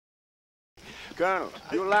Colonel,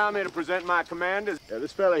 you allow me to present my commanders?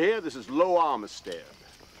 This fella here, this is Lo Armistead.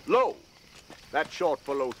 Lo, that's short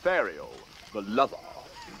for Lothario, the lover.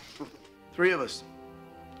 3 of us.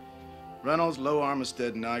 Reynolds, Lo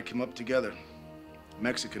Armistead, and I came up together.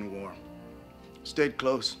 Mexican War. Stayed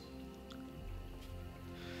close.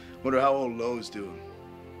 Wonder how old Lo's doing,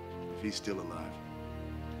 if he's still alive.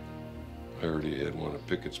 I heard he had one of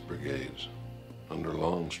Pickett's brigades under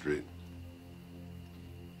Longstreet.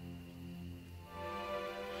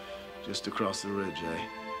 Just across the ridge, eh?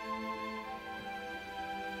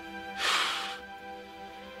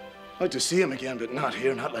 I'd like to see him again, but not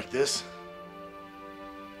here, not like this.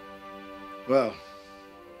 Well,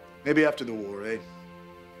 maybe after the war, eh?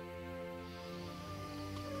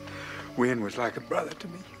 Wynn was like a brother to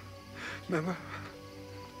me. Remember?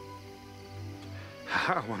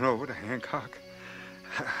 I went over to Hancock.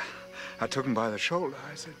 I took him by the shoulder.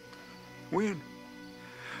 I said, Wynn,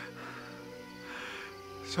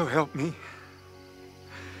 so help me.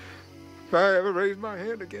 If I ever raise my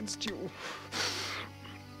hand against you,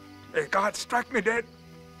 may God strike me dead.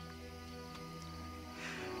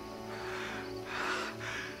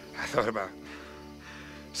 I thought about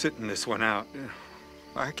sitting this one out.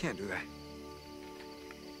 I can't do that.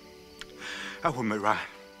 I wouldn't be right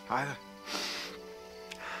either.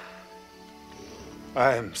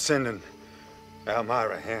 I am sending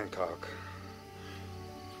Elmira Hancock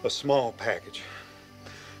a small package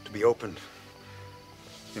to be opened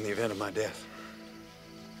in the event of my death.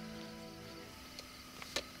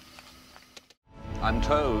 I'm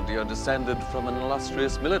told you're descended from an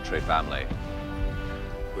illustrious military family.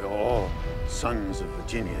 We're all sons of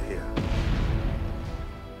Virginia here.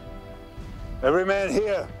 Every man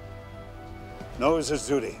here knows his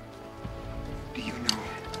duty. Do you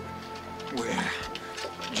know where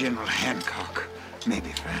General Hancock may be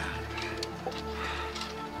found?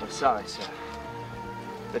 I'm sorry, sir.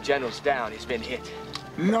 The general's down. He's been hit.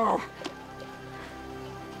 No.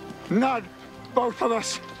 Not both of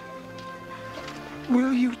us.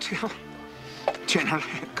 Will you tell General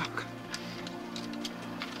Hancock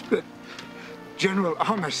that General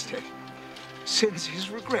Armistead sends his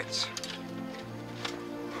regrets?